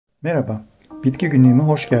Merhaba, Bitki Günlüğü'me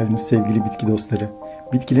hoş geldiniz sevgili bitki dostları.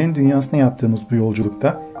 Bitkilerin dünyasına yaptığımız bu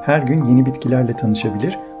yolculukta her gün yeni bitkilerle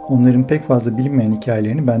tanışabilir, onların pek fazla bilinmeyen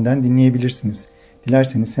hikayelerini benden dinleyebilirsiniz.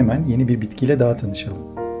 Dilerseniz hemen yeni bir bitkiyle daha tanışalım.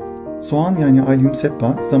 Soğan yani Allium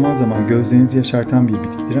cepa zaman zaman gözlerinizi yaşartan bir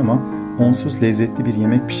bitkidir ama onsuz lezzetli bir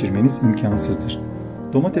yemek pişirmeniz imkansızdır.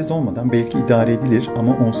 Domates olmadan belki idare edilir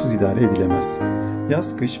ama onsuz idare edilemez.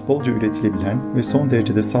 Yaz-kış bolca üretilebilen ve son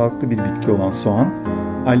derece de sağlıklı bir bitki olan soğan,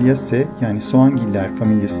 Alliaceae yani soğangiller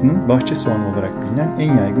familyasının bahçe soğanı olarak bilinen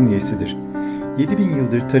en yaygın üyesidir. 7000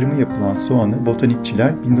 yıldır tarımı yapılan soğanı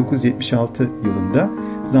botanikçiler 1976 yılında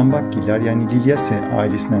zambakgiller yani Liliaceae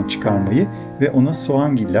ailesinden çıkarmayı ve ona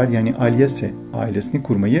soğangiller yani Alliaceae ailesini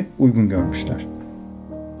kurmayı uygun görmüşler.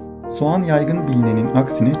 Soğan yaygın bilinenin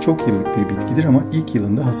aksine çok yıllık bir bitkidir ama ilk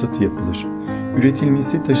yılında hasatı yapılır.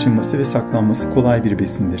 Üretilmesi, taşınması ve saklanması kolay bir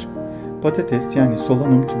besindir. Patates yani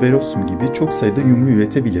Solanum tuberosum gibi çok sayıda yumru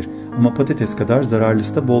üretebilir ama patates kadar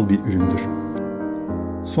zararlısı da bol bir üründür.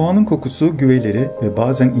 Soğanın kokusu güveleri ve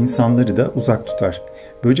bazen insanları da uzak tutar.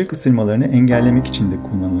 Böcek ısırmalarını engellemek için de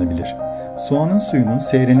kullanılabilir. Soğanın suyunun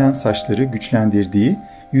seyrelen saçları güçlendirdiği,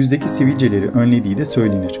 yüzdeki sivilceleri önlediği de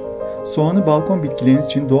söylenir. Soğanı balkon bitkileriniz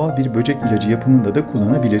için doğal bir böcek ilacı yapımında da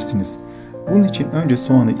kullanabilirsiniz. Bunun için önce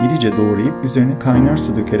soğanı irice doğrayıp üzerine kaynar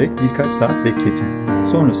su dökerek birkaç saat bekletin.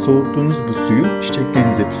 Sonra soğuttuğunuz bu suyu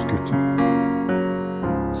çiçeklerinize püskürtün.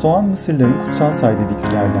 Soğan Mısırlıların kutsal saydığı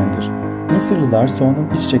bitkilerdendir. Mısırlılar soğanın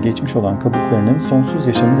iç içe geçmiş olan kabuklarının sonsuz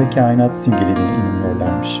yaşamı ve kainatı simgelediğine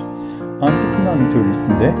inanıyorlarmış. Antik Yunan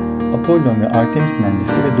mitolojisinde Apollon ve Artemis'in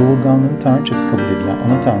annesi ve doğurganlığın tanrıçası kabul edilen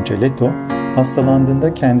ana tanrıça Leto,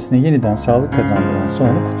 hastalandığında kendisine yeniden sağlık kazandıran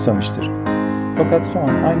soğanı kutsamıştır. Fakat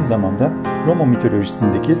soğan aynı zamanda Roma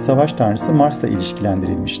mitolojisindeki savaş tanrısı Mars'la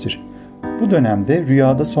ilişkilendirilmiştir. Bu dönemde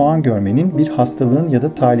rüyada soğan görmenin bir hastalığın ya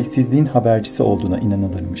da talihsizliğin habercisi olduğuna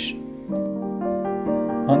inanılırmış.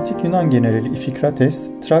 Antik Yunan generali İfikrates,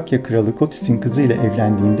 Trakya kralı Kotis'in kızıyla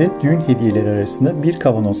evlendiğinde düğün hediyeleri arasında bir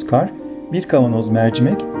kavanoz kar, bir kavanoz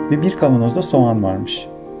mercimek ve bir kavanoz da soğan varmış.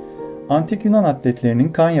 Antik Yunan atletlerinin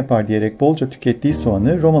kan yapar diyerek bolca tükettiği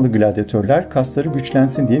soğanı Romalı gladyatörler kasları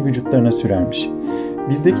güçlensin diye vücutlarına sürermiş.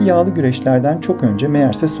 Bizdeki yağlı güreşlerden çok önce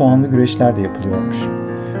meğerse soğanlı güreşler de yapılıyormuş.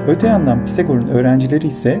 Öte yandan Pisagor'un öğrencileri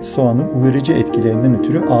ise soğanı uyarıcı etkilerinden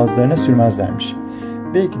ötürü ağızlarına sürmezlermiş.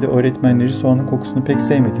 Belki de öğretmenleri soğanın kokusunu pek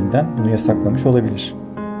sevmediğinden bunu yasaklamış olabilir.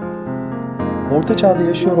 Orta Çağ'da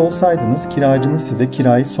yaşıyor olsaydınız kiracınız size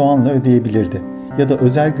kirayı soğanla ödeyebilirdi. Ya da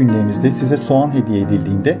özel günlerinizde size soğan hediye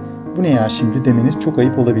edildiğinde "Bu ne ya şimdi?" demeniz çok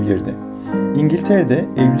ayıp olabilirdi. İngiltere'de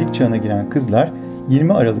evlilik çağına giren kızlar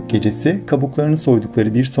 20 Aralık gecesi kabuklarını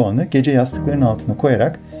soydukları bir soğanı gece yastıklarının altına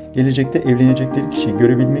koyarak gelecekte evlenecekleri kişiyi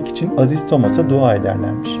görebilmek için Aziz Thomas'a dua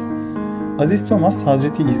ederlermiş. Aziz Thomas,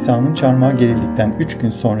 Hazreti İsa'nın çarmıha gerildikten 3 gün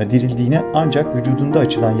sonra dirildiğine ancak vücudunda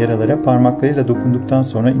açılan yaralara parmaklarıyla dokunduktan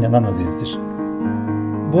sonra inanan azizdir.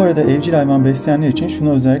 Bu arada evcil hayvan besleyenler için şunu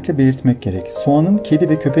özellikle belirtmek gerek. Soğanın kedi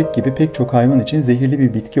ve köpek gibi pek çok hayvan için zehirli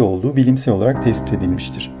bir bitki olduğu bilimsel olarak tespit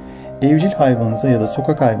edilmiştir. Evcil hayvanınıza ya da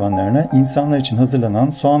sokak hayvanlarına insanlar için hazırlanan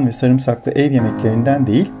soğan ve sarımsaklı ev yemeklerinden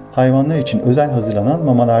değil, hayvanlar için özel hazırlanan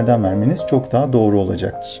mamalardan vermeniz çok daha doğru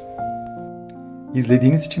olacaktır.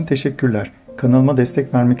 İzlediğiniz için teşekkürler. Kanalıma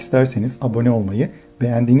destek vermek isterseniz abone olmayı,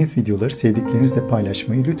 beğendiğiniz videoları sevdiklerinizle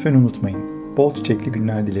paylaşmayı lütfen unutmayın. Bol çiçekli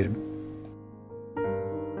günler dilerim.